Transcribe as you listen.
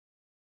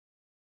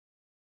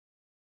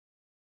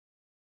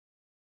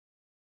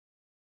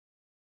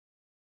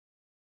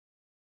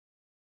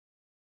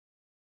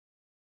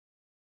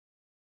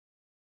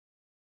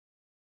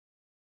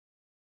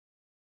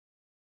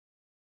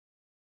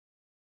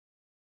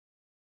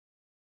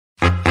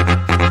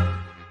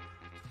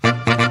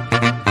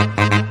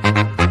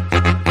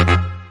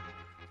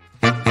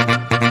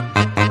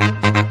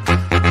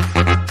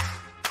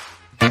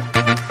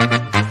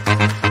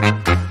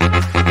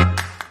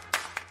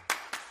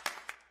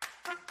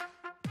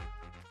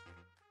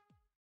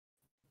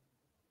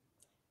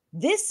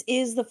This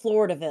is the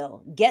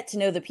Floridaville. Get to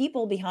know the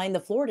people behind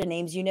the Florida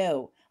names you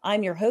know.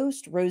 I'm your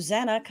host,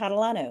 Rosanna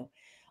Catalano.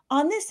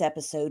 On this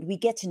episode, we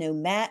get to know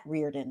Matt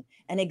Rearden,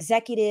 an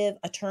executive,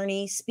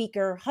 attorney,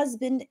 speaker,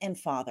 husband, and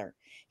father.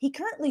 He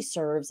currently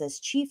serves as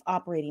Chief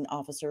Operating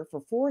Officer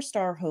for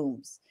 4-Star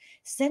Homes,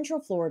 Central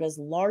Florida's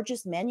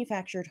largest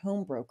manufactured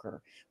home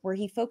broker, where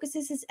he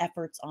focuses his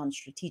efforts on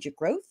strategic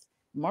growth,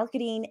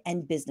 marketing,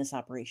 and business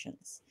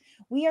operations.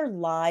 We are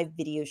live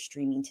video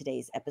streaming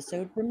today's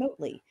episode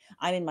remotely.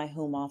 I'm in my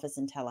home office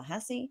in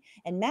Tallahassee,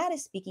 and Matt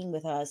is speaking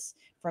with us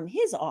from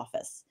his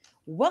office.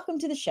 Welcome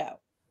to the show.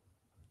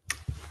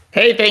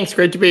 Hey, thanks.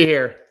 Great to be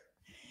here.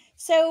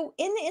 So,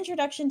 in the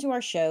introduction to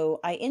our show,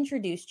 I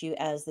introduced you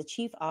as the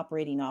Chief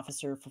Operating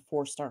Officer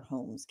for 4-Star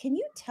Homes. Can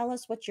you tell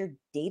us what your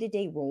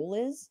day-to-day role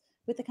is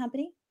with the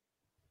company?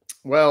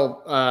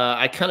 Well,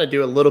 I kind of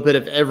do a little bit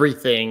of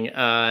everything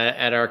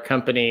at our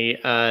company.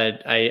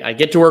 I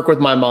get to work with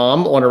my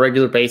mom on a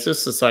regular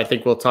basis, so I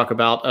think we'll talk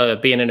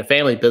about being in a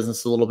family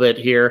business a little bit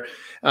here.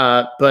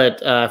 But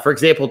for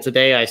example,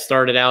 today I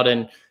started out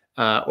in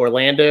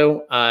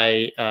Orlando.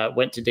 I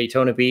went to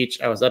Daytona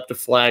Beach. I was up to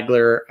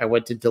Flagler. I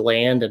went to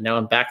DeLand, and now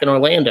I'm back in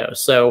Orlando.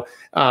 So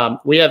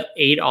we have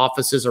 8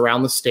 offices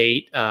around the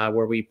state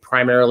where we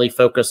primarily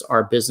focus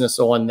our business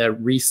on the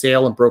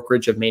resale and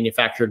brokerage of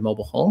manufactured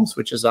mobile homes,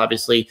 which is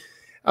obviously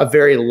a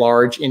very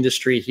large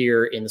industry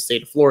here in the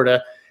state of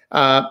Florida.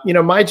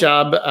 My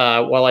job,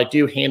 while I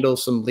do handle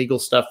some legal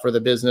stuff for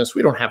the business,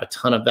 we don't have a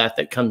ton of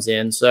that comes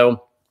in.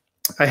 So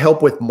I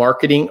help with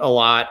marketing a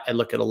lot. I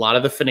look at a lot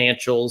of the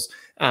financials,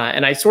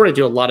 and I sort of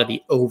do a lot of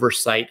the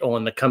oversight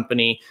on the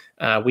company.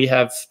 We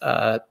have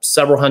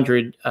several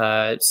hundred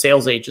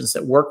sales agents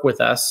that work with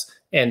us.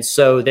 And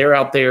so they're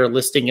out there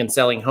listing and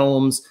selling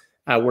homes.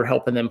 We're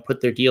helping them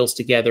put their deals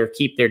together,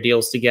 keep their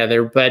deals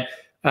together. But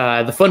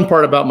the fun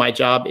part about my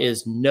job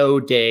is no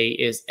day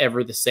is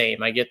ever the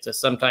same. I get to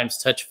sometimes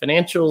touch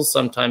financials.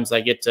 Sometimes I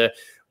get to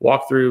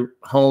walk through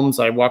homes.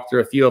 I walked through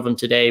a few of them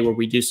today where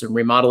we do some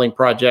remodeling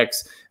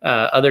projects.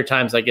 Other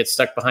times I get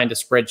stuck behind a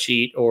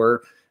spreadsheet,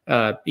 or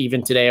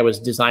even today I was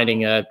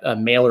designing a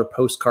mailer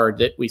postcard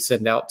that we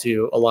send out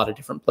to a lot of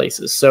different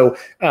places. So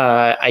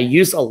I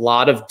use a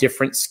lot of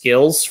different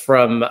skills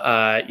from,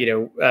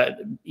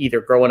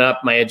 either growing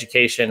up, my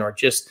education, or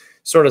just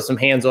sort of some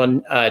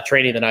hands-on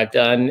training that I've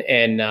done.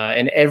 And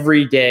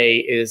every day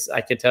is,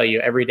 I can tell you,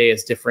 every day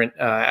is different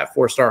at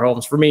 4-Star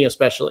Homes, for me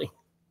especially.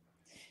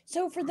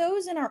 So for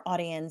those in our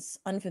audience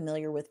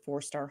unfamiliar with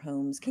 4-Star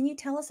Homes, can you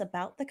tell us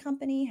about the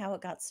company, how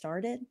it got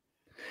started?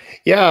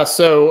 Yeah.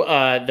 So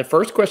the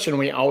first question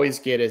we always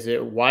get is,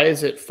 why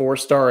is it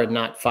 4-star and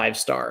not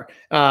 5-star?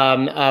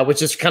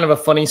 Which is kind of a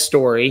funny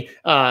story.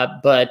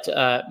 But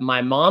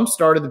my mom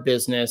started the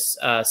business,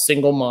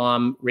 single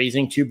mom,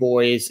 raising 2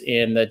 boys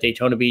in the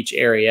Daytona Beach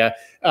area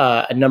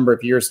a number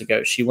of years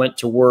ago. She went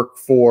to work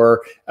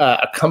for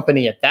a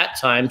company at that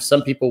time.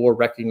 Some people will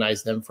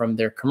recognize them from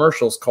their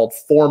commercials, called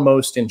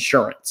Foremost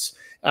Insurance.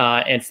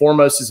 And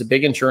Foremost is a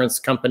big insurance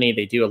company.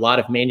 They do a lot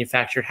of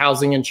manufactured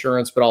housing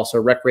insurance, but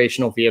also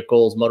recreational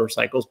vehicles,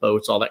 motorcycles,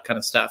 boats, all that kind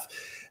of stuff.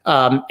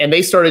 And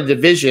they started a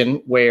division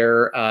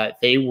where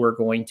they were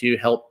going to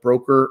help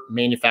broker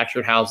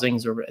manufactured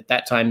housings, or at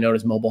that time known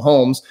as mobile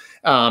homes,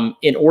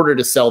 in order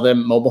to sell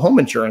them mobile home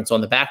insurance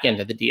on the back end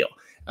of the deal.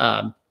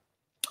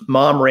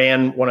 Mom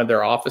ran one of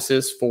their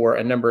offices for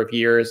a number of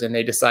years, and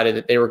they decided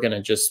that they were going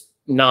to just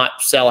not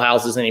sell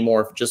houses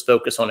anymore, just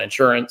focus on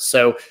insurance.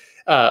 So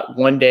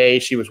one day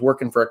she was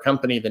working for a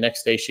company. The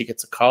next day she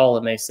gets a call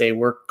and they say,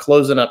 "We're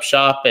closing up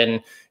shop, and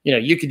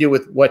you can do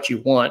with what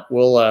you want.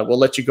 We'll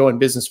let you go in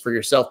business for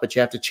yourself, but you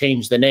have to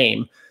change the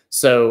name."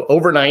 So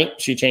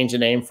overnight she changed the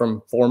name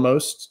from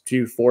Foremost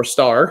to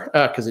 4-Star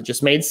because it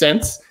just made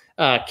sense.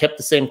 Kept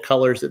the same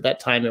colors. At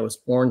that time it was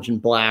orange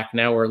and black.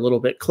 Now we're a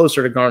little bit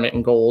closer to garnet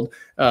and gold,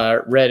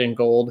 red and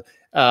gold.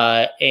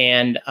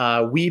 And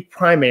we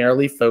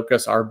primarily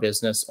focus our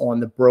business on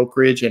the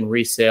brokerage and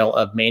resale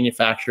of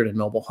manufactured and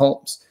mobile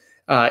homes.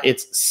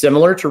 It's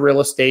similar to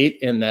real estate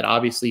in that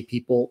obviously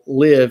people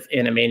live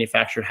in a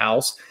manufactured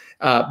house,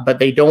 but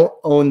they don't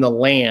own the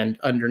land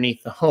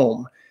underneath the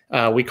home.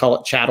 We call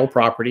it chattel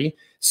property.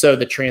 So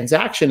the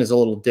transaction is a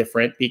little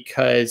different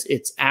because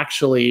it's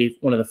actually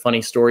one of the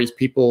funny stories.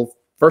 People,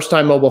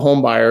 first-time mobile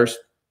home buyers,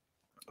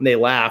 they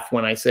laugh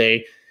when I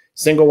say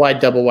single wide,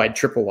 double wide,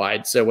 triple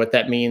wide. So what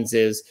that means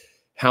is,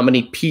 how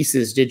many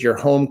pieces did your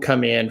home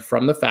come in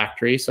from the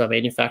factory? So a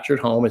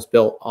manufactured home is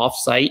built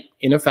off-site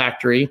in a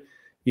factory.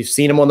 You've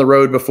seen them on the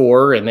road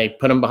before, and they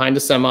put them behind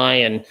a semi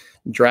and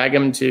drag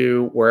them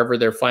to wherever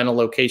their final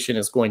location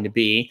is going to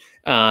be.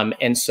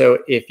 And so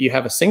if you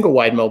have a single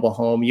wide mobile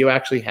home, you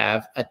actually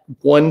have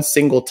one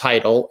single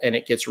title, and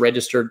it gets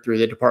registered through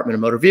the Department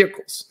of Motor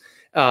Vehicles.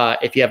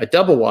 If you have a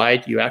double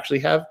wide, you actually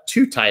have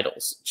 2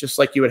 titles, just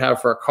like you would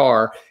have for a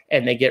car,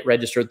 and they get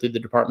registered through the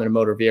Department of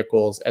Motor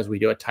Vehicles as we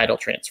do a title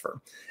transfer.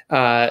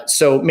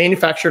 So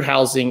manufactured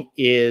housing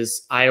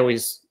is, I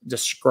always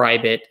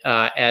describe it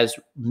as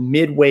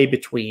midway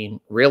between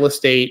real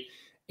estate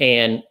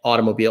and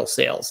automobile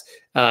sales.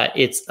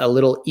 It's a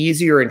little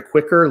easier and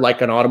quicker,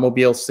 like an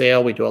automobile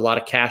sale. We do a lot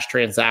of cash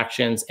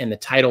transactions and the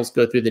titles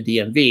go through the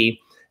DMV.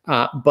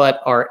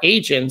 But our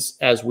agents,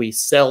 as we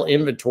sell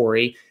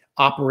inventory,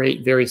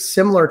 operate very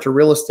similar to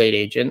real estate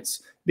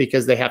agents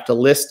because they have to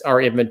list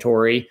our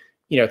inventory,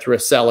 through a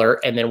seller,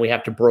 and then we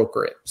have to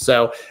broker it.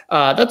 So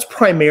that's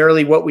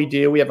primarily what we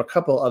do. We have a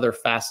couple other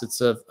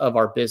facets of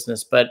our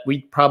business, but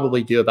we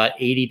probably do about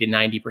 80 to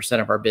 90%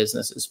 of our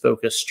business is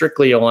focused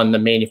strictly on the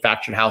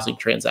manufactured housing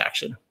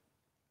transaction.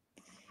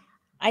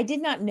 I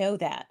did not know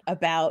that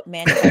about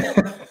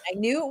manufacturing. I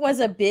knew it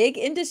was a big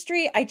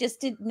industry. I just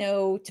didn't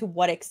know to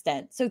what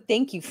extent. So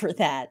thank you for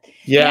that.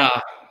 Yeah.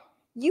 Now,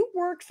 you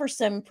worked for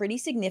some pretty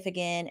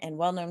significant and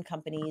well-known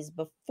companies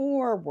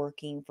before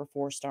working for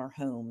Four Star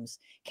Homes.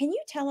 Can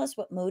you tell us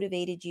what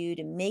motivated you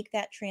to make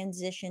that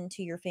transition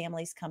to your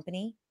family's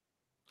company?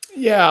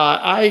 Yeah,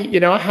 I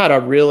had a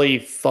really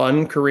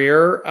fun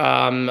career,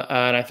 and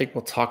I think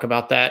we'll talk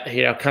about that.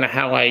 Kind of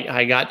how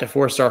I got to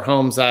Four Star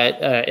Homes.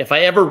 If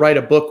I ever write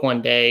a book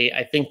one day,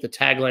 I think the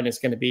tagline is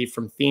going to be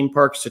 "From Theme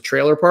Parks to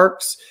Trailer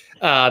Parks,"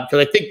 because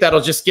I think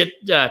that'll just get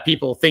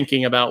people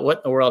thinking about what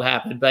in the world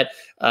happened. But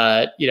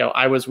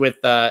I was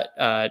went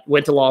to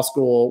law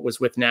school,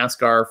 was with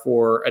NASCAR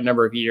for a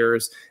number of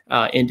years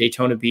in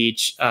Daytona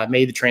Beach,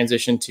 made the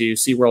transition to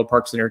SeaWorld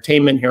Parks and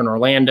Entertainment here in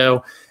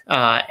Orlando.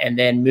 And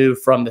then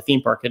moved from the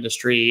theme park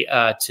industry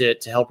to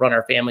help run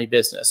our family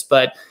business.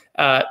 But,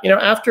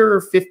 after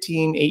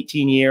 15,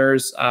 18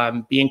 years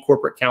being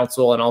corporate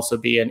counsel and also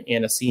being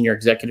in a senior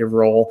executive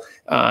role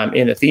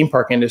in the theme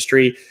park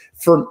industry,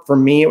 for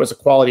me, it was a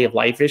quality of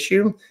life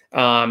issue.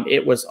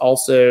 It was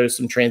also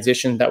some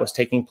transition that was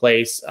taking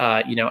place,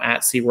 at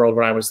SeaWorld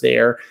when I was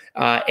there,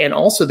 and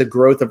also the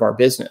growth of our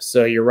business.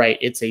 So you're right.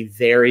 It's a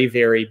very,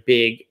 very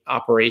big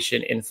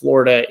operation in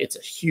Florida. It's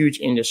a huge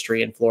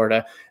industry in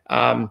Florida.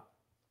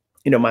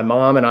 My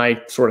mom and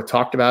I sort of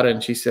talked about it,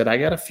 and she said, I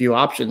got a few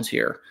options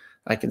here.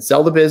 I can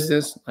sell the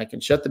business, I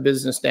can shut the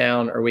business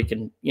down, or we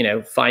can,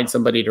 find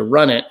somebody to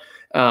run it.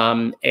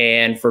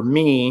 And for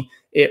me,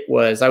 I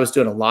was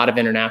doing a lot of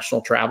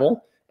international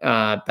travel.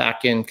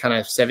 Back in kind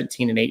of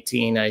 17 and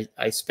 18,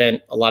 I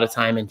spent a lot of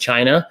time in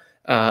China,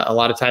 a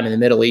lot of time in the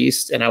Middle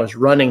East, and I was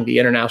running the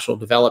international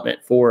development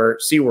for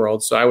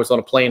SeaWorld. So I was on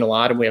a plane a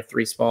lot, and we have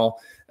 3 small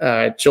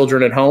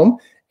children at home.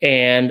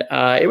 And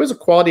it was a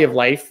quality of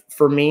life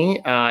for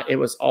me. It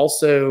was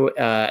also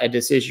a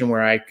decision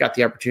where I got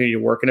the opportunity to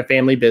work in a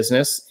family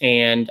business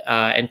and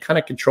kind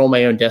of control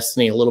my own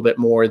destiny a little bit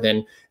more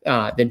than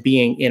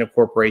being in a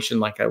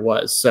corporation like I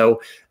was.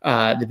 So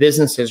the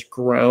business has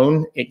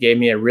grown. It gave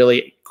me a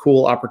really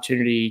cool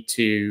opportunity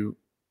to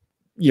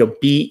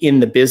be in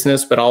the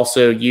business, but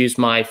also use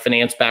my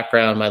finance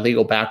background, my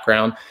legal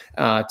background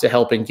to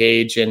help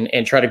engage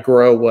and try to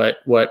grow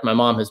what my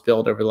mom has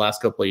built over the last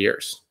couple of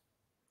years.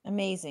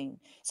 Amazing.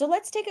 So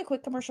let's take a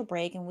quick commercial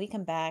break and we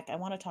come back. I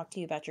want to talk to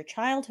you about your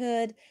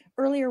childhood,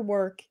 earlier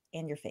work,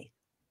 and your faith.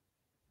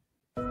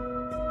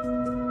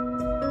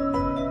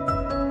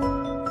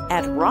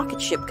 At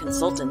Rocket Ship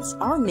Consultants,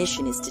 our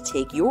mission is to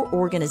take your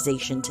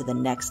organization to the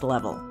next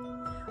level.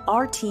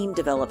 Our team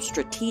develops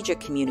strategic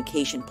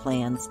communication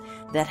plans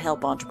that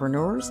help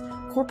entrepreneurs,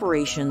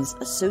 corporations,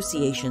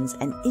 associations,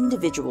 and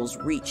individuals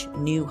reach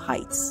new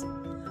heights.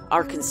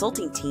 Our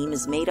consulting team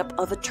is made up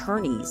of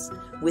attorneys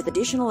with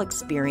additional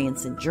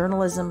experience in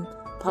journalism,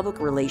 public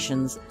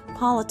relations,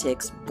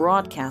 politics,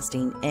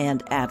 broadcasting,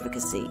 and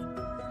advocacy.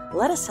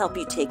 Let us help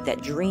you take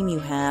that dream you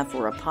have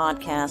for a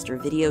podcast or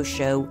video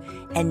show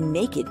and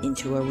make it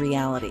into a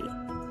reality.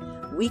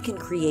 We can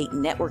create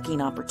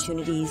networking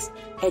opportunities,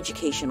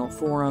 educational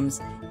forums,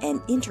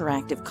 and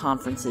interactive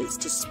conferences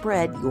to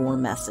spread your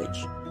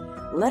message.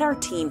 Let our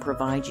team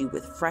provide you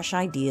with fresh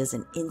ideas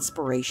and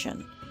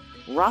inspiration.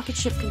 Rocket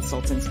Ship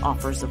Consultants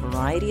offers a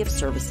variety of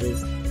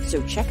services,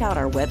 so check out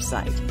our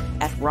website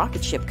at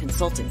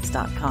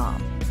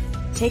rocketshipconsultants.com.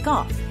 Take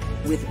off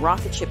with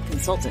Rocket Ship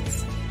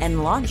Consultants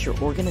and launch your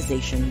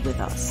organization with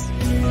us.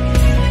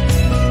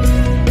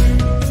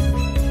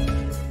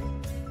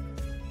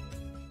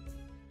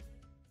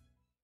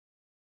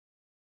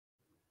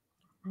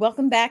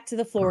 Welcome back to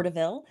the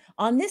Floridaville.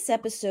 On this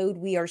episode,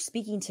 we are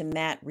speaking to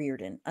Matt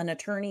Rearden, an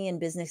attorney and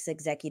business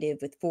executive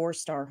with Four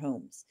Star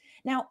Homes.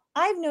 Now,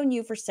 I've known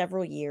you for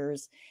several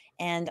years,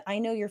 and I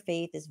know your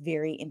faith is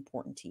very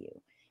important to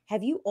you.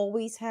 Have you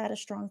always had a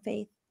strong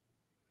faith?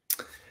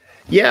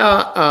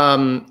 Yeah,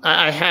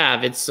 I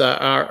have. It's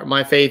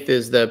my faith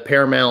is the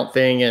paramount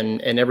thing,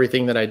 and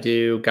everything that I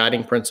do,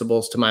 guiding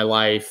principles to my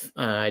life.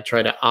 I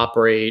try to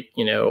operate,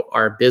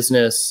 our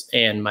business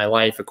and my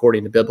life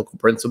according to biblical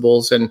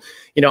principles. And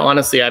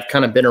honestly, I've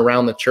kind of been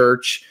around the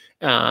church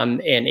and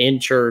in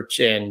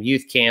church and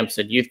youth camps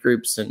and youth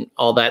groups and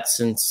all that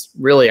since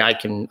really I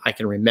can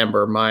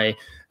remember. My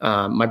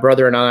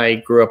brother and I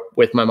grew up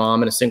with my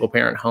mom in a single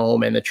parent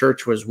home, and the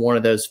church was one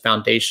of those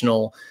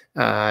foundational,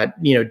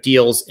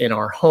 deals in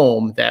our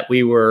home that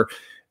we were,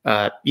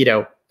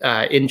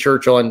 in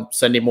church on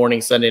Sunday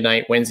morning, Sunday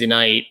night, Wednesday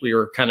night. We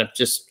were kind of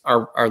just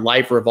our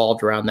life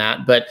revolved around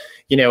that. But,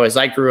 as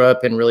I grew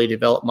up and really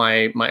developed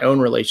my own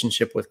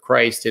relationship with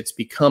Christ, it's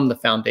become the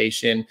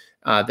foundation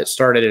that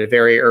started at a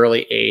very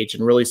early age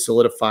and really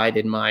solidified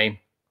in my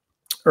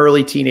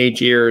early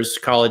teenage years,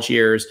 college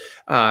years.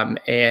 And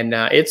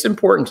it's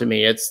important to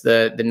me. It's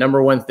the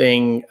number one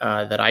thing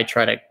that I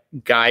try to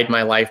guide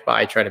my life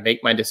by, try to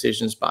make my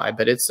decisions by,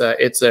 but it's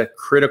a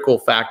critical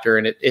factor,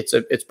 and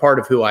it's part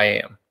of who I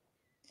am.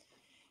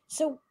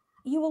 So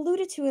you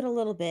alluded to it a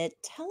little bit.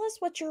 Tell us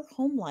what your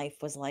home life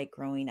was like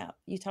growing up.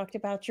 You talked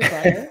about your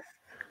brother.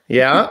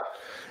 Yeah.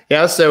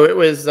 Yeah. So it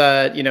was,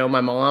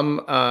 my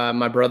mom,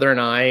 my brother and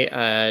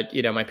I,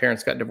 my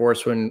parents got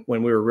divorced when we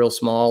were real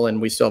small,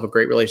 and we still have a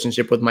great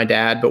relationship with my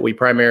dad, but we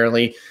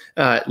primarily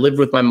lived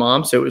with my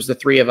mom. So it was the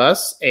three of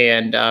us.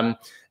 And,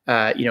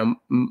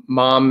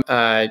 mom,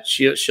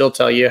 she'll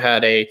tell you,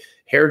 had a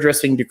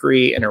hairdressing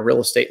degree and a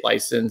real estate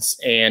license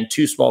and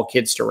two small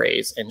kids to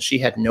raise. And she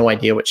had no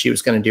idea what she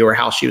was going to do or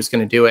how she was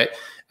going to do it.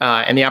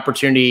 And the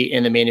opportunity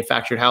in the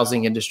manufactured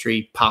housing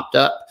industry popped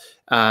up.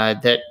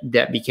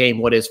 That became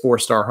what is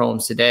 4-Star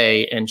Homes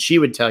today. And she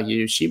would tell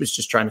you she was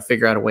just trying to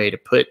figure out a way to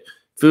put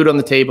food on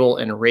the table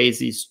and raise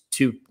these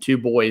two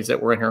boys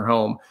that were in her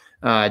home.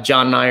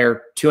 John and I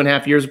are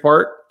 2.5 years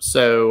apart.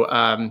 So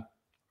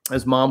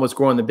as mom was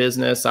growing the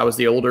business, I was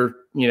the older,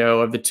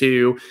 of the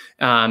two.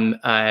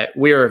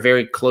 We are a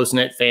very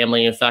close-knit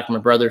family. In fact, my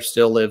brother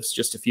still lives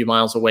just a few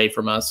miles away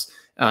from us.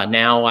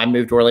 Now I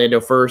moved to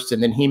Orlando first,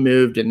 and then he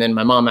moved, and then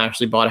my mom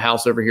actually bought a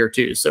house over here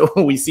too. So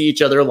we see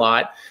each other a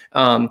lot.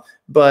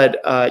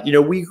 But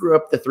we grew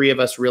up, the three of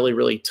us, really,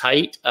 really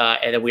tight.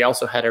 And then we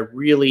also had a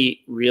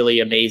really, really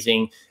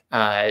amazing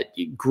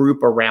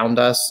group around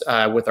us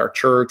with our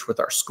church, with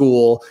our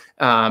school,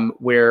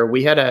 where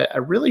we had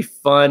a really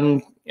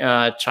fun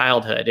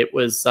childhood. It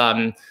was,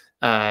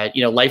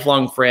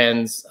 lifelong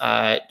friends.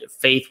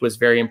 Faith was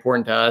very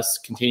important to us,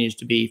 continues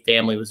to be.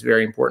 Family was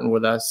very important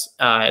with us,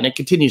 and it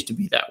continues to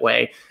be that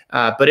way.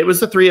 But it was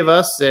the three of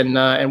us,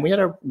 and we had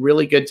a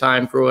really good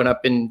time growing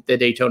up in the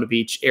Daytona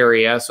Beach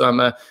area. So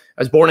I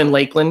was born in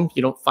Lakeland.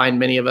 You don't find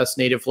many of us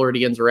native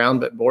Floridians around,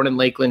 but born in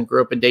Lakeland,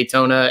 grew up in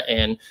Daytona,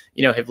 and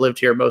have lived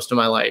here most of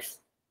my life.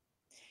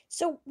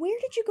 So where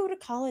did you go to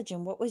college,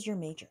 and what was your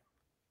major?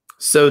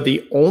 So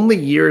the only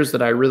years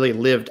that I really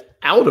lived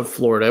out of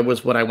Florida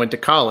was when I went to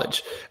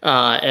college.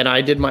 And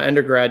I did my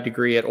undergrad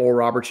degree at Oral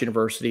Roberts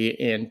University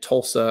in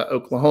Tulsa,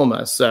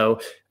 Oklahoma.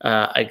 So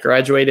I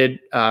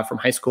graduated from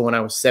high school when I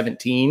was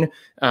 17.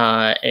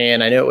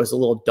 And I know it was a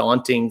little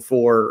daunting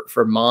for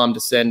mom to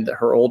send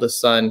her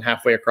oldest son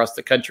halfway across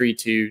the country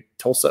to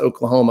Tulsa,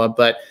 Oklahoma.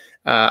 But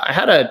I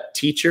had a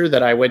teacher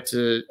that I went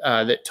to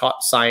that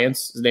taught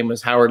science. His name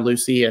was Howard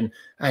Lucy, and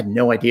I had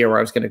no idea where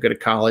I was going to go to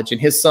college. And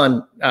his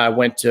son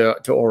went to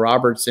Oral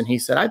Roberts, and he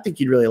said, "I think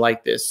you'd really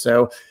like this."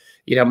 So,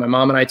 my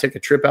mom and I took a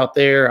trip out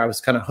there. I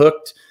was kind of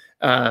hooked.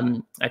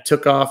 I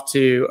took off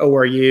to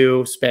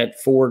ORU, spent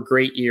 4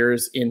 great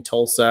years in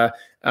Tulsa.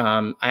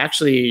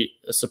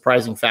 A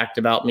surprising fact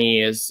about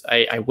me is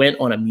I went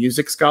on a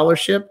music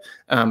scholarship.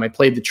 I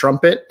played the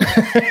trumpet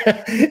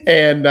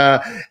and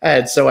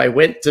so I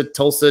went to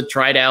Tulsa,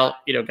 tried out,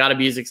 got a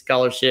music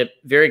scholarship,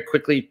 very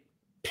quickly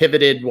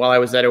pivoted while I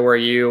was at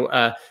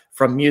ORU,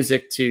 from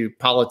music to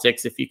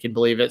politics, if you can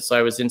believe it. So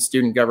I was in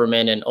student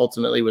government and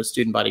ultimately was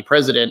student body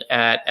president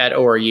at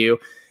ORU,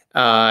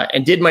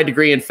 and did my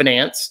degree in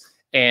finance.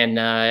 And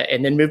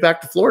then moved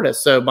back to Florida.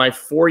 So my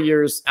 4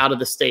 years out of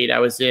the state, I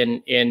was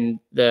in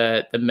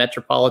the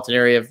metropolitan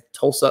area of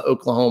Tulsa,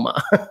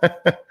 Oklahoma.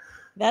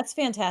 That's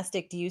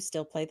fantastic. Do you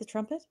still play the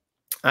trumpet?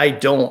 I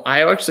don't.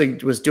 I actually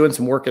was doing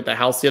some work at the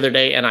house the other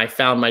day, and I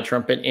found my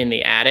trumpet in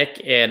the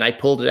attic, and I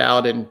pulled it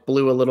out and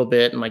blew a little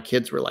bit, and my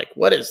kids were like,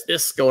 "What is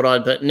this going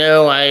on?" But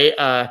no,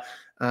 I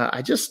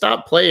just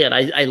stopped playing.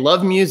 I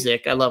love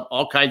music. I love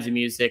all kinds of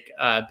music,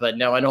 but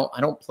no, I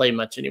don't play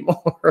much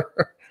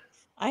anymore.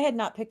 I had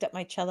not picked up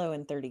my cello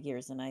in 30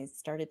 years, and I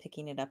started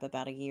picking it up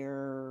about a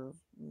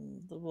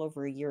little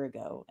over a year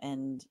ago,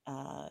 and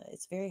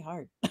it's very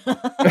hard.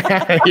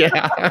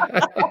 Yeah.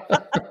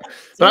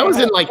 But I was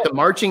in like the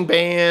marching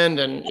band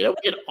and, we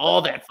did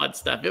all that fun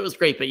stuff. It was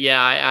great. But yeah,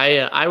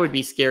 I would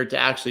be scared to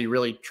actually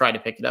really try to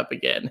pick it up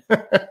again.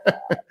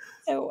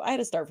 So I had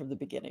to start from the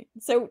beginning.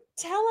 So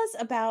tell us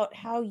about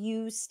how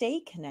you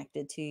stay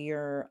connected to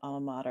your alma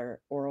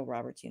mater, Oral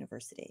Roberts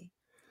University.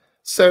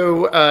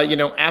 So,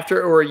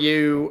 after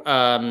ORU,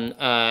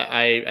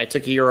 I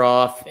took a year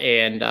off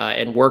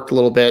and worked a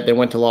little bit, then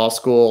went to law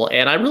school.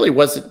 And I really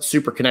wasn't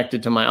super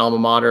connected to my alma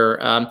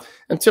mater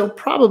until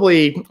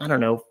probably,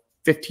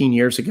 15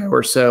 years ago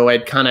or so.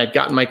 I'd kind of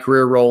gotten my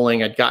career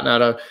rolling. I'd gotten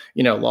out of,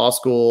 law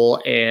school,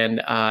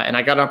 and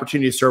I got an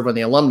opportunity to serve on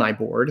the alumni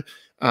board.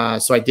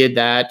 So I did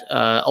that.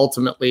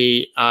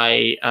 Ultimately,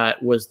 I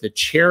was the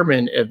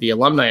chairman of the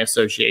Alumni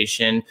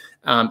Association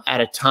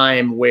at a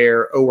time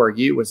where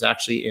ORU was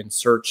actually in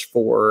search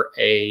for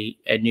a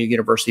new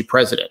university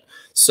president.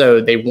 So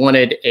they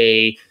wanted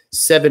a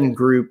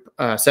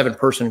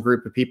 7-person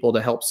group of people to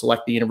help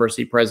select the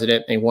university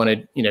president. They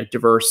wanted,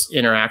 diverse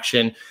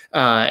interaction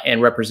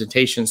and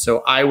representation. So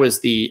I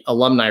was the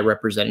alumni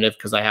representative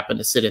because I happened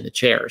to sit in the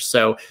chair.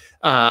 So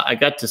I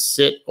got to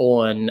sit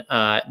on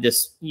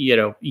this,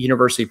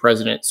 university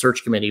president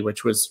search committee,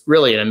 which was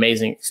really an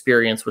amazing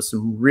experience with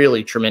some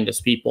really tremendous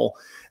people.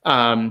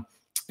 And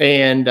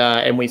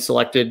we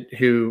selected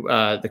who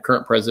the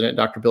current president,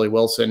 Dr. Billy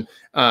Wilson,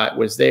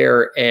 was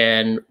there.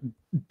 And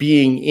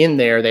being in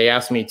there, they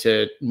asked me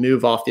to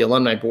move off the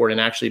alumni board and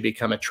actually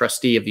become a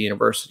trustee of the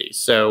university.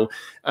 So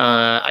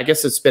I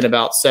guess it's been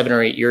about 7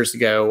 or 8 years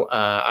ago,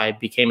 I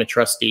became a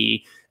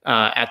trustee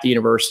at the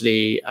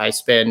university. I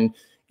spend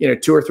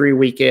 2 or 3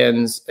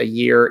 weekends a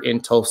year in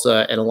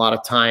Tulsa and a lot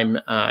of time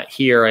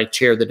here. I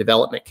chair the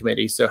development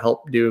committee, so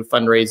help do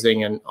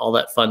fundraising and all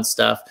that fun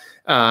stuff.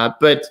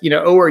 But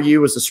ORU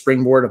was a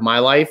springboard of my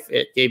life.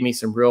 It gave me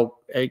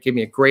it gave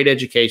me a great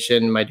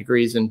education. My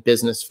degree's in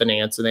business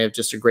finance, and they have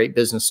just a great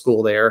business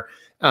school there.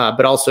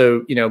 But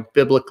also,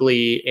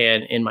 biblically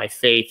and in my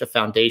faith, a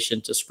foundation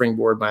to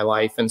springboard my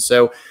life. And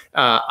so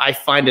I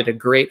find it a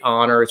great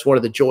honor. It's one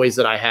of the joys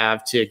that I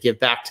have to give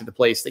back to the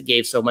place that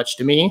gave so much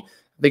to me.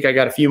 I think I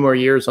got a few more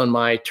years on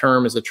my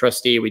term as a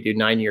trustee. We do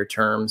 9-year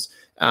terms.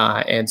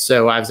 And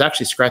so I was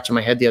actually scratching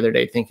my head the other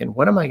day thinking,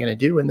 what am I going to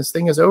do when this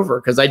thing is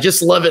over? Because I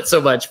just love it so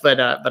much. But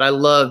I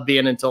love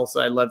being in Tulsa.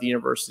 I love the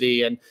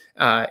university and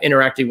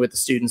interacting with the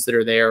students that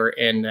are there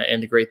and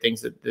the great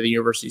things that the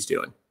university is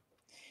doing.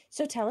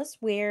 So tell us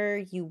where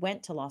you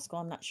went to law school.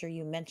 I'm not sure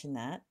you mentioned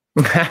that.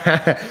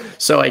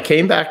 So I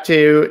came back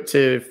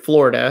to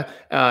Florida,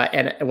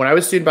 and when I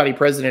was student body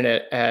president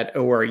at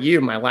ORU,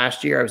 my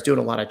last year, I was doing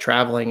a lot of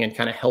traveling and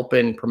kind of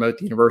helping promote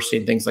the university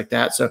and things like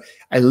that. So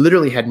I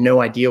literally had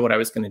no idea what I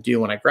was going to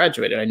do when I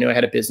graduated. I knew I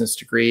had a business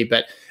degree,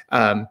 but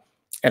and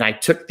I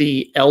took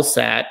the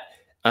LSAT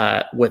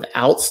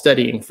without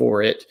studying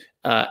for it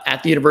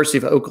at the University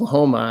of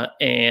Oklahoma,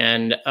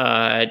 and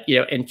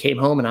and came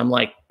home, and I'm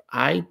like,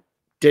 I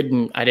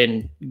didn't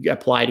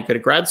apply to go to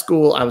grad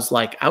school. I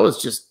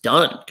was just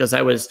done because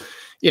I was,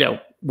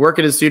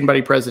 working as student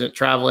body president,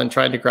 traveling,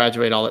 trying to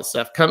graduate, all that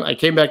stuff. I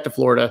came back to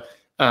Florida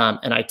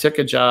and I took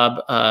a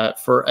job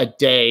for a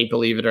day,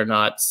 believe it or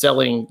not,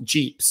 selling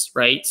Jeeps,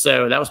 right?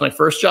 So that was my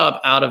first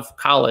job out of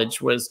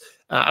college.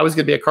 I was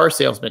going to be a car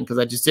salesman because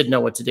I just didn't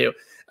know what to do.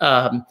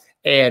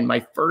 And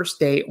my first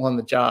day on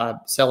the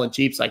job selling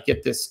Jeeps, I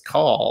get this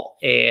call,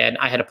 and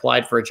I had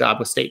applied for a job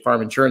with State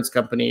Farm Insurance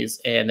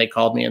Companies, and they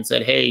called me and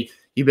said, "Hey,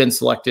 you've been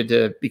selected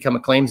to become a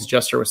claims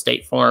adjuster with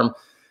State Farm."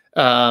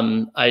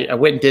 I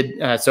went and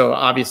did, so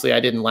obviously I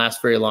didn't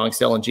last very long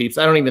selling Jeeps.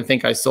 I don't even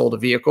think I sold a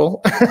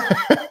vehicle, but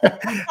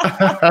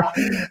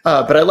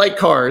I like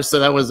cars. So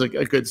that was a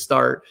good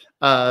start.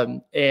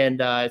 So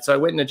I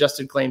went and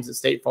adjusted claims at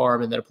State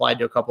Farm, and then applied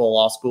to a couple of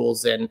law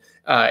schools and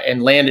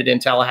landed in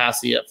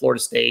Tallahassee at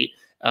Florida State.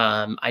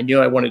 I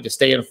knew I wanted to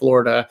stay in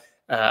Florida.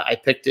 I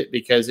picked it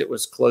because it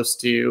was close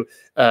to,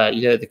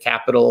 the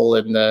Capitol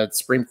and the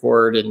Supreme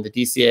Court and the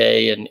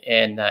DCA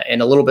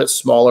and a little bit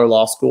smaller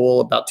law school,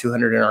 about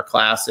 200 in our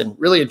class, and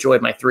really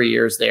enjoyed my 3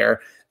 years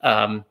there.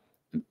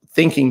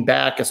 Thinking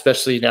back,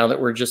 especially now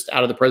that we're just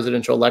out of the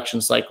presidential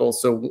election cycle.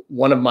 So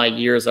one of my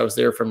years, I was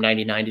there from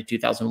 99 to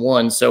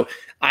 2001. So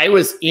I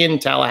was in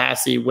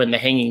Tallahassee when the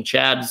Hanging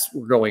Chads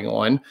were going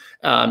on.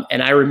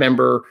 And I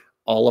remember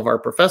all of our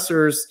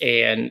professors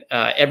and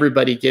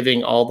everybody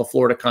giving all the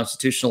Florida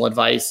constitutional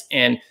advice.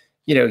 And,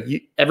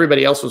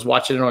 everybody else was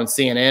watching it on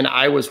CNN.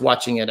 I was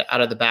watching it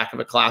out of the back of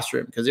a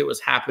classroom because it was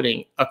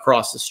happening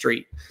across the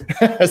street.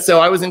 So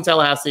I was in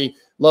Tallahassee,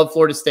 loved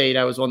Florida State.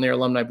 I was on their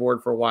alumni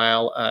board for a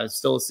while,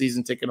 still a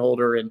season ticket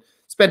holder, and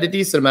spent a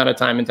decent amount of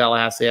time in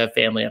Tallahassee. I have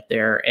family up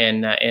there,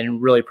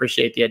 and really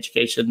appreciate the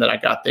education that I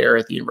got there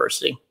at the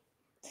university.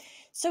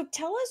 So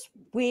tell us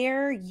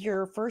where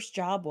your first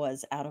job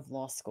was out of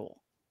law school.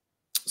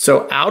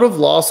 So out of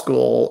law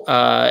school,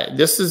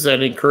 this is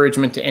an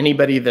encouragement to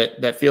anybody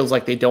that feels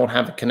like they don't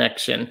have a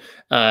connection.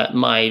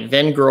 My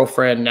then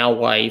girlfriend, now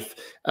wife,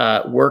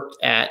 worked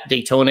at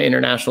Daytona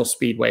International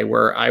Speedway,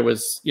 where I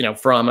was,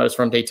 from. I was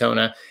from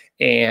Daytona,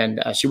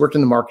 and she worked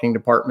in the marketing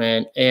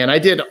department. And I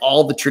did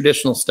all the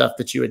traditional stuff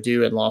that you would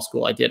do in law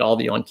school. I did all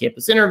the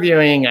on-campus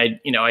interviewing.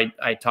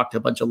 I talked to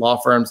a bunch of law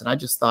firms, and I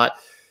just thought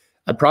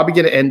I'd probably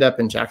get to end up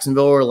in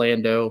Jacksonville,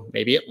 Orlando,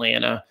 maybe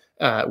Atlanta.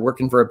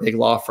 Working for a big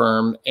law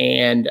firm,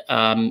 and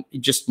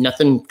just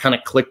nothing kind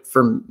of clicked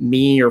for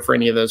me or for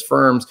any of those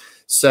firms.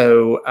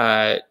 So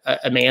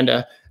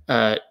Amanda,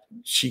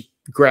 she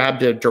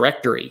grabbed a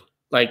directory,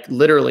 like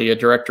literally a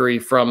directory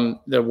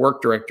from the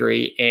work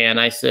directory. And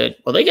I said,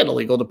 well, they get a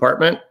legal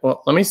department.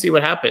 Well, let me see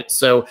what happens.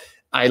 So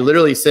I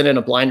literally sent in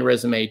a blind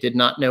resume, did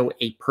not know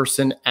a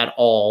person at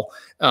all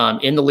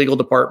in the legal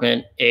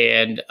department.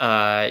 And,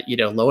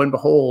 lo and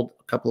behold,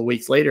 a couple of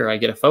weeks later, I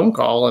get a phone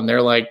call, and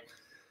they're like,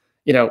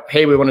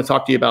 hey, we want to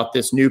talk to you about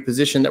this new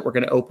position that we're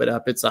going to open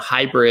up. It's a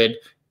hybrid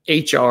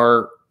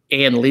HR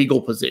and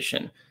legal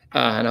position.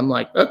 And I'm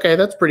like, okay,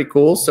 that's pretty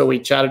cool. So we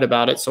chatted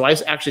about it. So I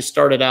actually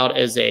started out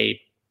as a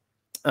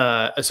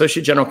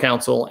associate general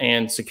counsel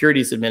and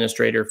securities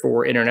administrator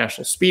for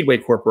International Speedway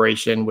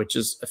Corporation, which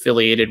is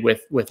affiliated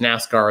with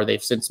NASCAR.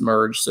 They've since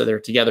merged, so they're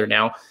together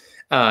now.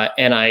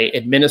 And I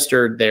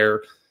administered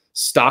their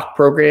stock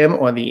program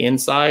on the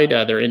inside,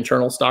 their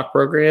internal stock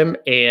program,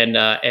 and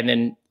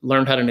then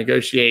learned how to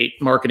negotiate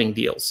marketing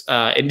deals,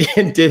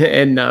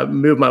 and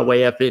move my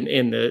way up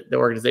in the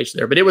organization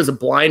there. But it was a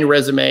blind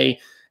resume.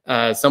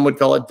 Some would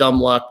call it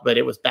dumb luck, but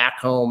it was back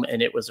home,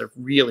 and it was a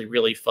really,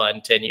 really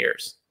fun 10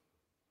 years.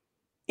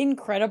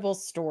 Incredible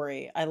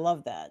story. I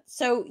love that.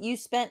 So you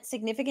spent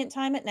significant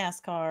time at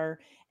NASCAR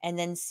and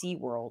then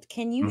SeaWorld.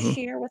 Can you Mm-hmm.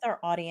 share with our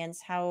audience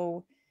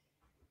how,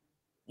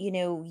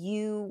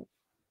 you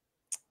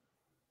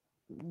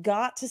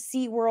got to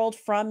SeaWorld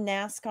from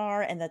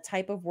NASCAR and the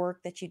type of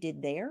work that you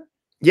did there?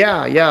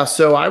 Yeah.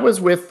 So I was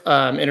with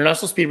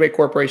International Speedway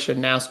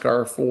Corporation,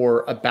 NASCAR,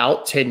 for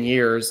about 10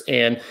 years.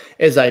 And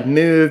as I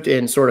moved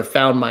and sort of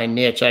found my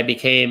niche, I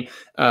became,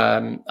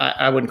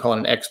 I wouldn't call it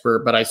an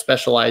expert, but I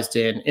specialized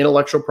in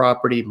intellectual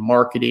property,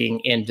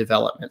 marketing, and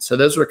development. So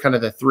those were kind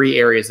of the three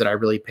areas that I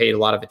really paid a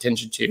lot of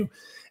attention to.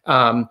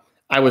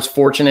 I was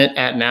fortunate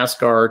at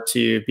NASCAR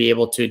to be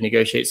able to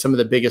negotiate some of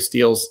the biggest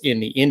deals in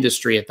the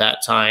industry at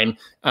that time.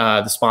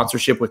 The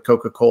sponsorship with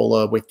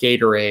Coca-Cola, with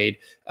Gatorade,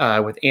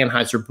 with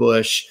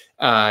Anheuser-Busch.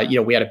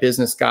 We had a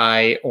business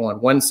guy on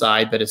one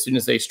side, but as soon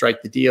as they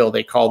strike the deal,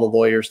 they call the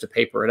lawyers to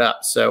paper it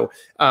up. So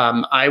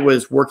I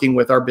was working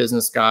with our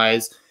business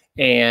guys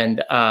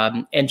and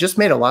just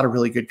made a lot of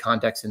really good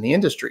contacts in the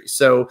industry.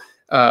 So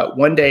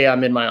one day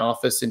I'm in my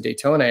office in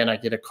Daytona and I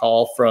get a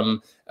call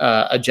from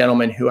a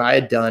gentleman who I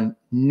had done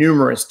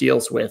numerous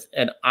deals with.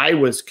 And I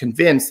was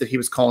convinced that he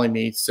was calling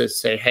me to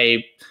say,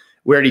 hey,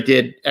 we already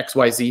did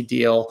XYZ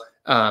deal.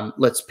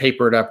 Let's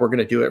paper it up. We're going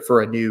to do it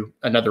for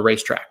another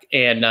racetrack.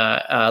 And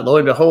lo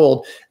and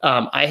behold,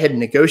 I had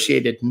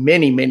negotiated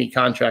many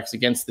contracts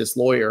against this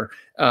lawyer.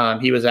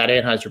 He was at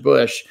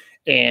Anheuser-Busch.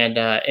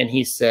 And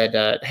he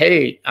said,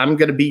 hey, I'm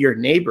going to be your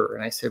neighbor.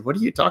 And I said, what are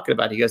you talking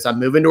about? He goes, I'm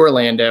moving to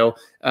Orlando.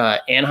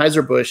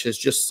 Anheuser-Busch has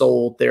just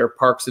sold their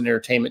parks and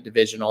entertainment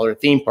division, all their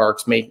theme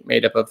parks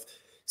made up of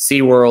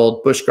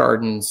SeaWorld, Busch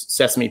Gardens,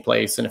 Sesame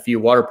Place, and a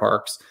few water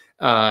parks,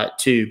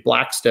 to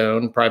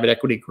Blackstone Private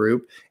Equity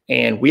Group.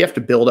 And we have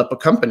to build up a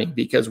company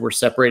because we're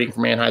separating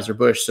from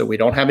Anheuser-Busch. So we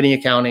don't have any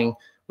accounting.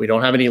 We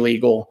don't have any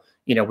legal.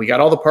 We got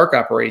all the park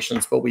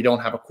operations, but we don't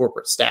have a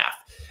corporate staff.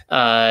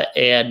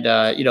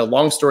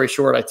 Long story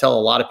short, I tell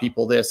a lot of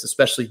people this,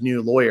 especially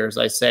new lawyers.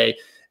 I say,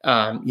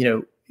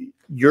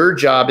 your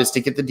job is to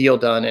get the deal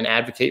done and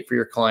advocate for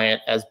your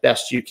client as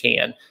best you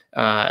can.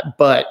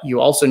 But you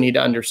also need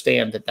to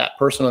understand that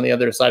person on the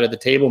other side of the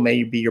table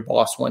may be your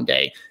boss one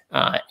day.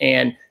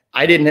 And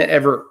I didn't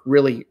ever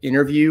really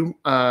interview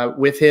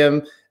with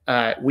him.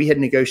 We had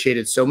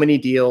negotiated so many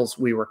deals.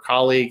 We were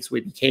colleagues.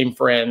 We became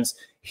friends.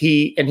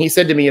 He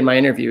said to me in my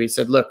interview, he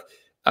said, look,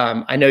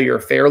 I know you're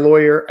a fair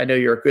lawyer. I know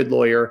you're a good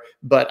lawyer,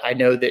 but I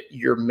know that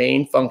your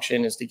main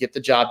function is to get the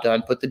job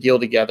done, put the deal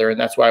together. And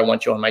that's why I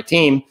want you on my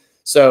team.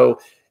 So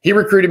he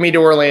recruited me to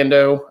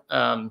Orlando.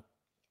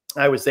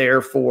 I was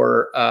there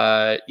for,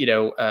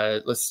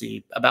 let's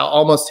see, about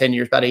almost 10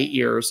 years, about 8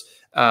 years.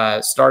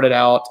 Started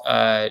out,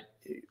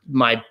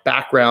 my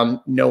background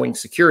knowing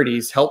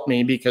securities helped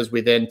me because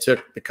we then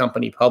took the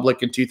company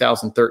public in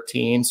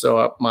 2013.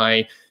 So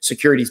my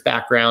securities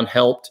background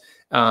helped.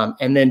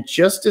 And then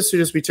just as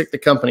soon as we took the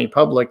company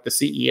public, the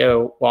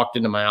CEO walked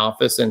into my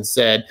office and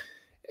said,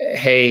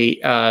 hey,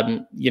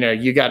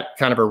 you got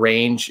kind of a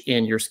range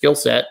in your skill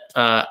set.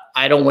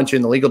 I don't want you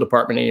in the legal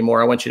department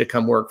anymore. I want you to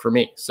come work for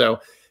me. So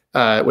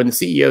when the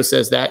CEO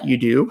says that, you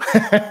do.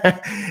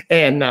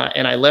 And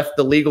I left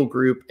the legal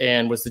group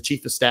and was the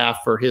chief of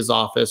staff for his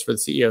office, for the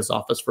CEO's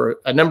office for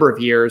a number of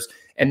years,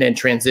 and then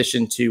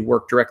transitioned to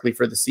work directly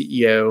for the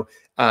CEO.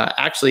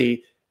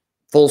 Actually,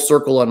 full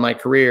circle on my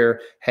career,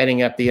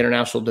 heading up the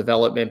international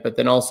development, but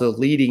then also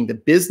leading the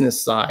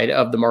business side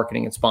of the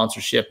marketing and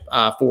sponsorship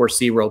for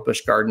SeaWorld,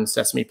 Busch Gardens,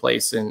 Sesame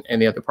Place, and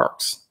the other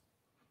parks.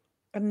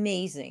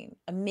 Amazing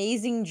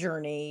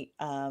journey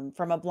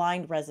from a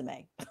blind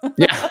resume.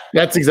 Yeah,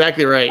 that's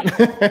exactly right.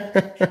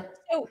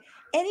 So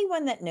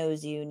anyone that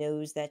knows you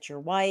knows that your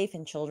wife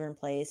and children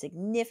play a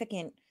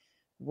significant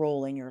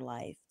role in your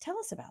life. Tell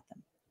us about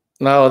them.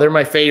 No, they're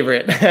my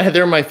favorite.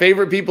 They're my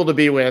favorite people to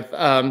be with.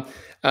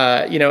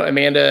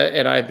 Amanda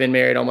and I have been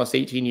married almost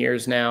 18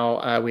 years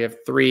now. We have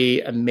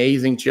 3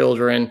 amazing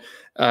children.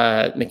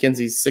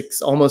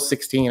 Mackenzie's almost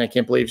 16. I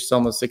can't believe she's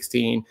almost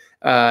 16.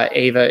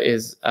 Ava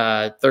is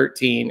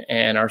 13,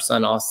 and our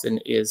son Austin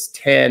is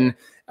 10.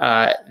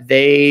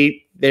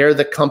 They're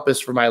the compass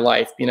for my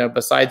life.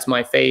 Besides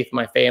my faith,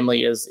 my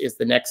family is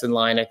the next in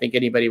line. I think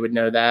anybody would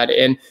know that.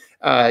 And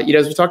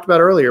as we talked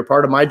about earlier,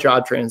 part of my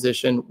job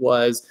transition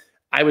was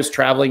I was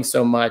traveling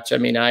so much. I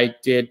mean, I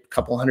did a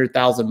couple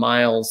 100,000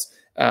 miles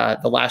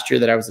the last year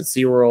that I was at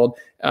SeaWorld.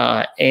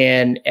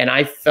 And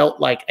I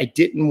felt like I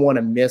didn't want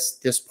to miss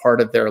this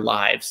part of their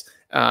lives.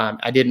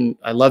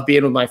 I love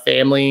being with my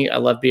family. I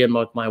love being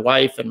with my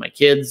wife and my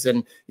kids.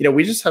 And,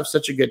 we just have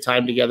such a good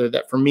time together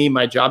that for me,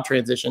 my job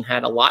transition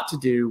had a lot to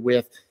do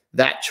with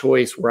that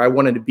choice where I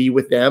wanted to be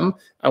with them.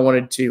 I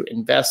wanted to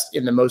invest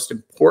in the most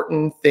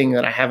important thing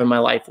that I have in my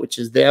life, which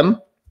is them.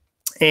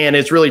 And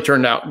it's really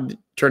turned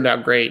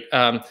out great.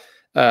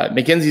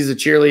 Mackenzie's a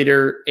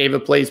cheerleader. Ava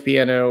plays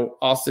piano.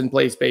 Austin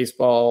plays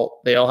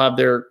baseball. They all have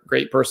their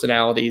great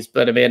personalities,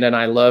 but Amanda and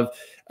I love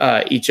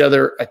each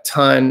other a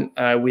ton.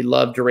 We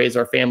love to raise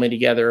our family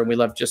together, and we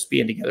love just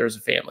being together as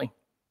a family.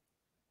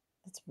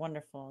 That's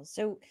wonderful.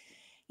 So,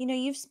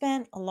 you've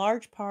spent a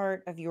large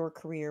part of your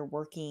career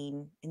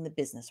working in the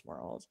business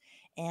world.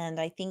 And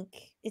I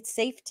think it's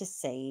safe to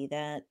say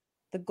that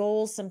the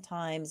goals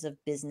sometimes of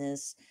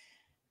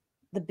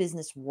the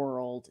business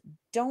world,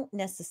 don't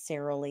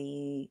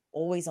necessarily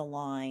always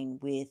align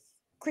with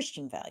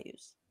Christian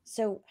values.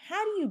 So,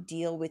 how do you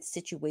deal with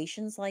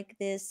situations like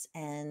this?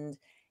 And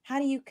how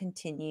do you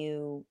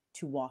continue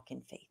to walk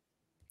in faith?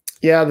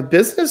 Yeah, the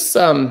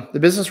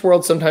business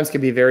world sometimes can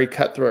be very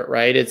cutthroat,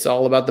 right? It's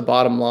all about the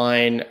bottom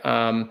line.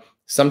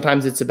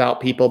 Sometimes it's about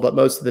people, but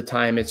most of the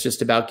time it's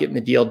just about getting the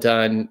deal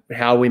done.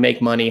 How we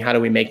make money? How do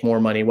we make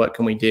more money? What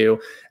can we do?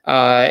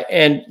 I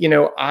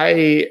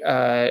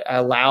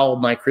allow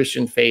my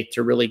Christian faith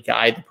to really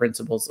guide the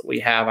principles that we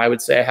have. I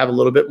would say I have a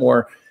little bit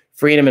more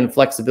freedom and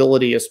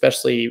flexibility,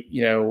 especially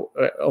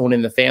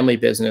owning the family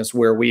business,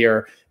 where we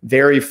are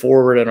very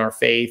forward in our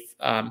faith.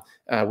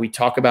 We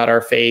talk about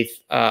our faith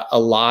a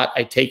lot.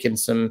 I take in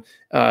some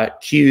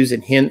cues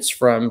and hints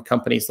from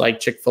companies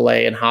like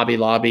Chick-fil-A and Hobby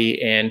Lobby,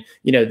 and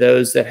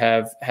those that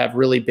have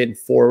really been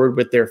forward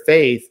with their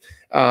faith.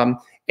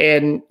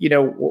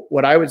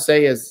 What I would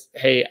say is,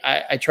 hey,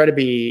 I try to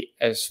be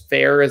as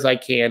fair as I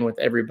can with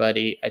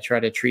everybody. I try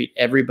to treat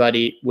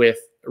everybody with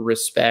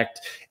respect.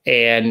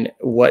 And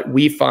what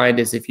we find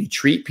is if you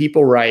treat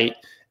people right,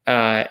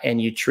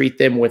 and you treat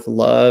them with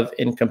love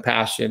and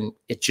compassion,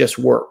 it just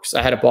works.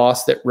 I had a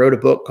boss that wrote a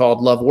book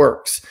called Love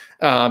Works.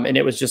 And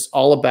it was just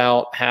all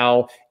about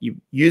how you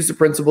use the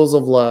principles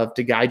of love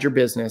to guide your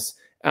business,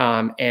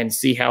 and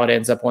see how it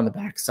ends up on the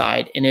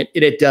backside. And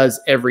it does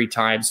every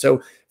time.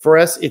 So for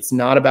us, it's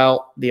not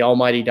about the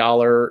almighty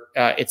dollar.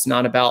 It's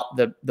not about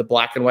the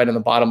black and white on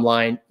the bottom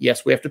line.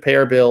 Yes, we have to pay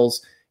our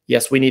bills.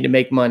 Yes, we need to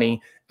make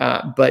money.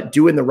 But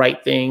doing the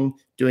right thing,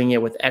 doing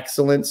it with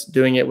excellence,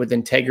 doing it with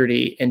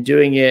integrity, and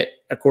doing it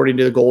according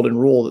to the golden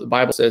rule that the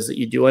Bible says that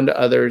you do unto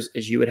others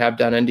as you would have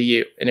done unto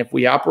you. And if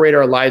we operate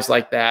our lives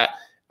like that,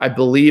 I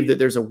believe that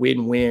there's a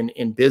win-win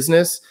in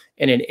business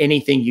and in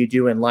anything you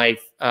do in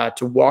life,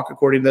 to walk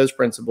according to those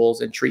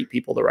principles and treat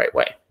people the right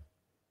way.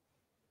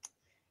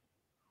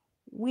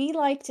 We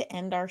like to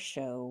end our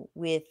show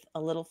with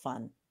a little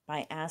fun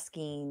by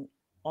asking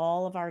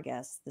all of our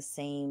guests the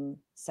same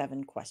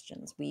 7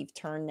 questions. We've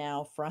turned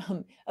now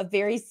from a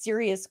very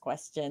serious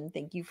question,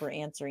 thank you for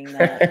answering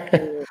that,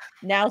 to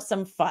now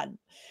some fun.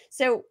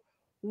 So,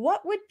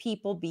 what would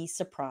people be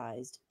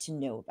surprised to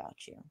know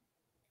about you?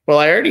 Well,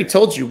 I already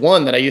told you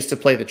one, that I used to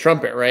play the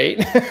trumpet, right?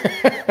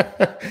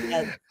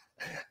 Yes.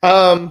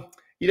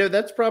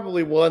 That's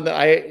probably one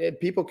that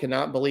people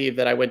cannot believe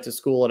that I went to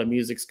school on a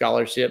music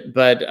scholarship,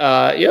 but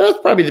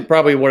that's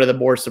probably one of the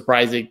more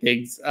surprising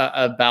things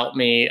about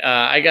me.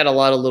 I got a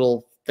lot of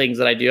little things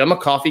that I do. I'm a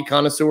coffee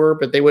connoisseur,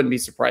 but they wouldn't be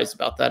surprised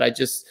about that.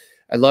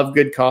 I love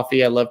good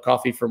coffee. I love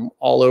coffee from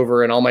all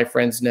over, and all my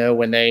friends know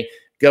when they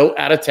go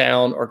out of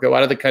town or go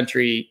out of the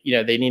country,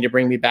 they need to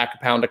bring me back a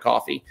pound of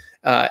coffee.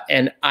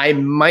 And I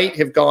might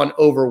have gone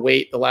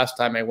overweight the last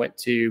time I went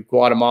to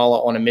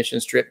Guatemala on a mission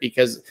trip,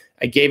 because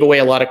I gave away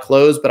a lot of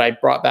clothes, but I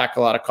brought back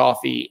a lot of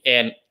coffee,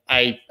 and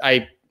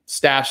I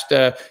stashed,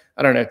 10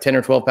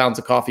 or 12 pounds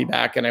of coffee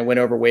back, and I went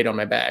overweight on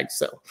my bag.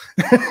 So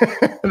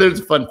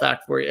there's a fun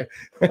fact for you.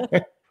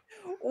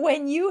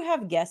 When you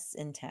have guests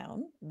in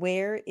town,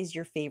 where is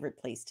your favorite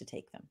place to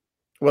take them?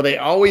 Well, they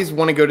always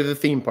want to go to the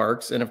theme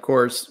parks. And of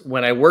course,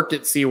 when I worked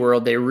at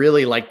SeaWorld, they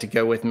really liked to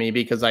go with me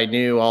because I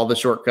knew all the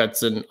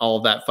shortcuts and all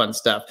of that fun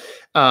stuff.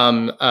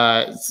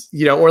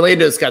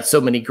 Orlando's got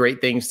so many great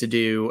things to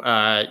do.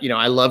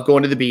 I love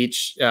going to the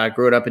beach.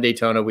 Growing up in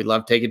Daytona, we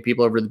love taking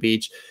people over to the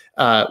beach.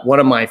 One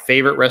of my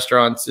favorite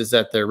restaurants is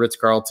at the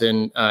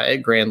Ritz-Carlton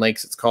at Grand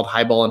Lakes. It's called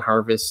Highball and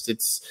Harvest.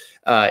 It's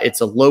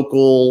a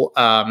local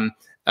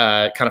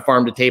kind of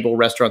farm to table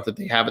restaurant that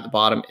they have at the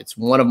bottom. It's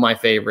one of my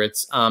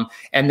favorites.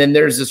 And then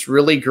there's this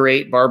really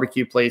great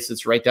barbecue place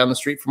that's right down the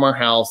street from our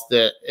house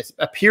that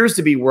appears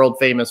to be world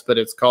famous, but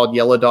it's called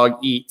Yellow Dog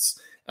Eats.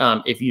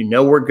 If you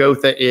know where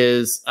Gotha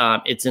is,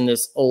 it's in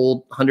this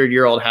old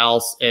 100-year-old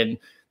house, and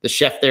the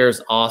chef there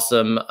is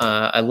awesome.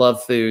 I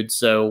love food.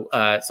 So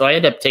I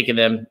end up taking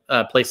them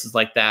places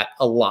like that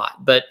a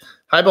lot. But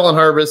Highball and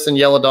Harvest and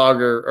Yellow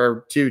Dog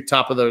are two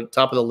top of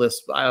the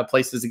list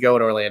places to go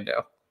in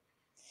Orlando.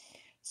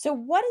 So,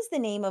 what is the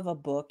name of a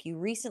book you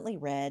recently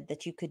read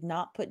that you could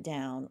not put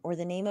down, or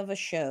the name of a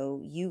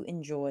show you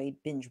enjoyed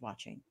binge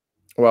watching?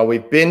 Well, we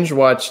binge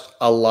watched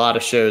a lot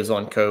of shows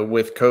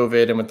with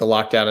COVID and with the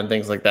lockdown and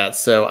things like that.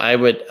 So I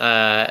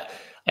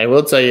I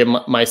will tell you,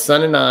 my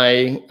son and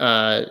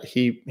I,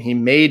 he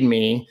made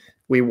me.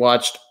 We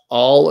watched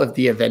all of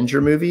the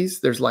Avenger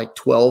movies. There's like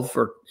 12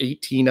 or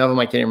 18 of them.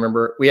 I can't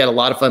remember. We had a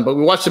lot of fun, but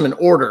we watched them in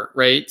order,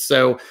 right?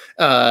 So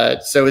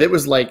it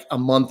was like a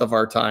month of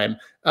our time.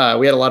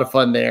 We had a lot of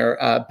fun there.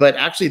 But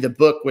actually, the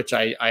book, which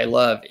I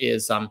love,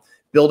 is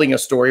Building a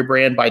Story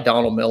Brand by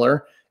Donald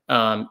Miller.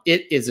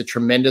 It is a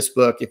tremendous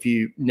book. If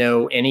you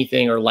know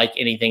anything or like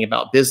anything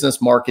about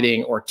business,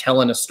 marketing, or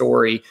telling a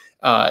story,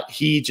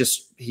 he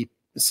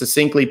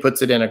succinctly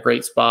puts it in a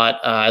great spot.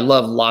 I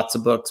love lots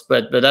of books,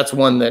 but that's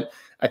one that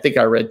I think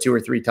I read 2 or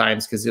 3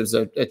 times because it was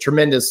a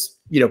tremendous,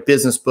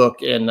 business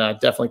book, and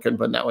definitely couldn't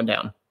put that one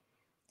down.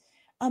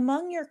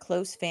 Among your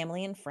close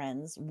family and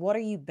friends, what are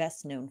you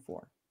best known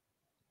for?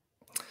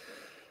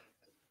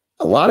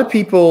 A lot of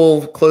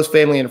people, close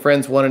family and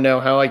friends, want to know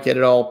how I get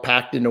it all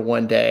packed into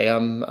one day.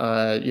 I'm,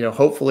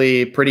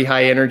 hopefully pretty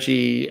high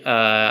energy.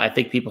 I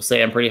think people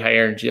say I'm pretty high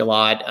energy a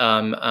lot.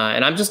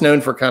 And I'm just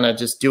known for kind of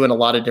just doing a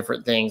lot of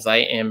different things. I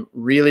am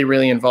really,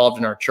 really involved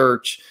in our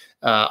church,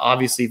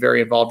 obviously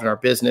very involved in our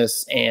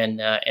business.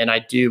 And I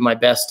do my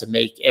best to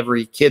make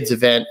every kids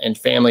event and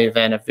family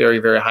event a very,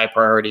 very high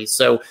priority.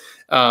 So,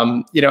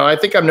 I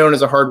think I'm known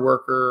as a hard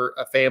worker,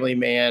 a family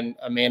man,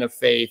 a man of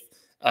faith,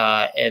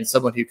 and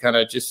someone who kind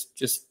of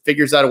just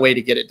figures out a way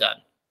to get it done.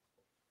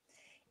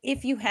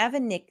 If you have a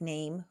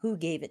nickname, who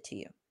gave it to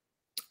you?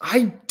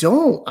 I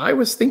don't. I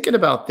was thinking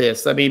about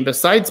this. I mean,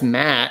 besides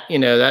Matt,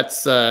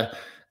 that's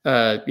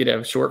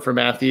short for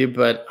Matthew,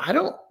 but I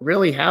don't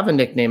really have a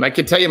nickname. I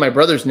could tell you my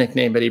brother's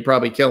nickname, but he'd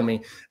probably kill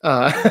me.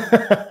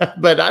 But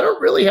I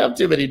don't really have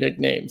too many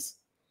nicknames.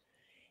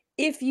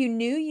 If you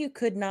knew you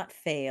could not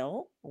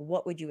fail,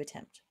 what would you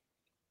attempt?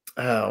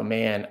 Oh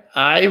man,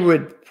 I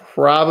would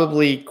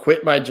probably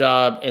quit my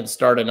job and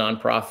start a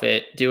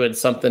nonprofit doing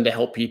something to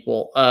help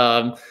people.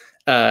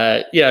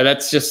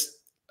 That's just,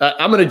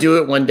 I'm going to do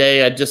it one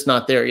day. I'm just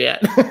not there yet.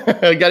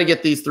 I got to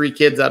get these 3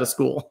 kids out of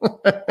school.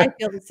 I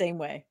feel the same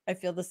way. I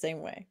feel the same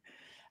way.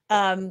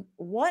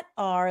 What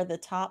are the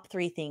top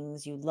 3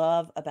 things you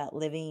love about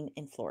living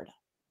in Florida?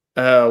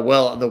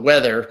 Well, the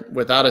weather,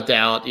 without a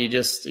doubt.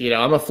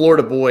 I'm a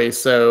Florida boy,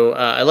 so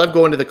I love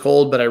going to the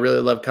cold, but I really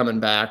love coming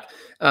back.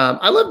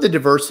 I love the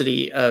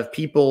diversity of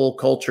people,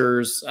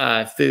 cultures,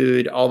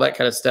 food, all that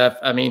kind of stuff.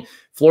 I mean,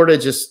 Florida,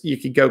 you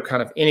could go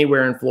kind of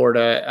anywhere in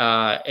Florida,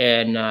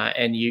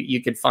 and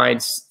you could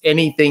find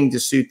anything to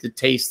suit the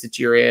taste that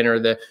you're in or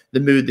the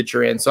mood that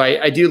you're in. So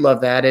I do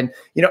love that, and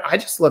I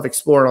just love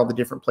exploring all the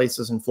different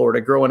places in Florida.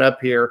 Growing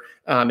up here,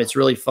 it's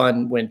really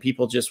fun when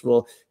people just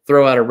will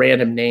throw out a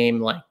random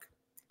name like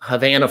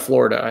Havana,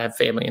 Florida. I have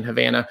family in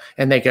Havana,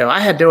 and they go,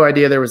 I had no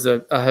idea there was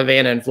a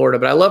Havana in Florida,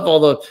 but I love all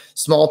the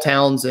small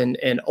towns and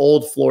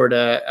old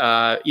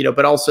Florida,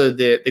 but also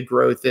the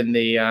growth and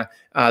the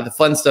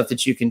fun stuff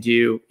that you can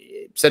do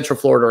Central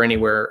Florida or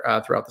anywhere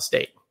throughout the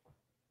state.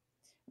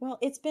 Well,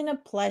 it's been a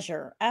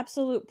pleasure,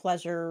 absolute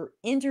pleasure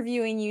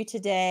interviewing you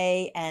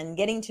today and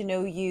getting to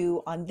know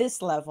you on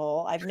this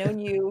level. I've known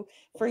you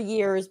for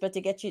years, but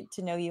to get you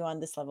to know you on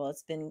this level,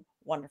 it's been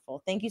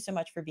wonderful. Thank you so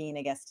much for being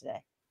a guest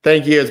today.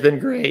 Thank you. It's been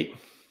great.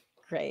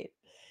 Great.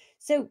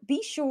 So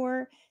be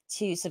sure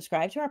to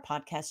subscribe to our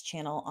podcast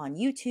channel on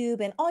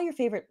YouTube and all your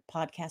favorite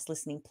podcast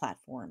listening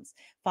platforms.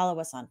 Follow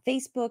us on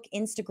Facebook,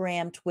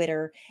 Instagram,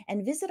 Twitter,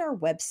 and visit our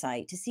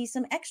website to see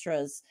some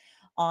extras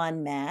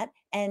on Matt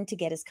and to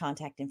get his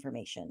contact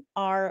information.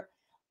 Our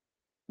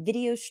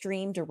video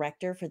stream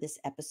director for this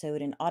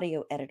episode and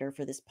audio editor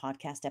for this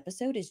podcast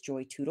episode is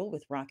Joy Tootle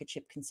with Rocket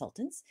Ship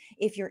Consultants.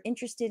 If you're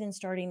interested in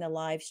starting a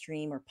live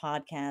stream or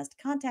podcast,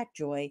 contact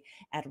Joy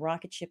at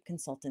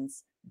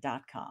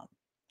rocketshipconsultants.com.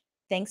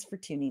 Thanks for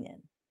tuning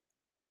in.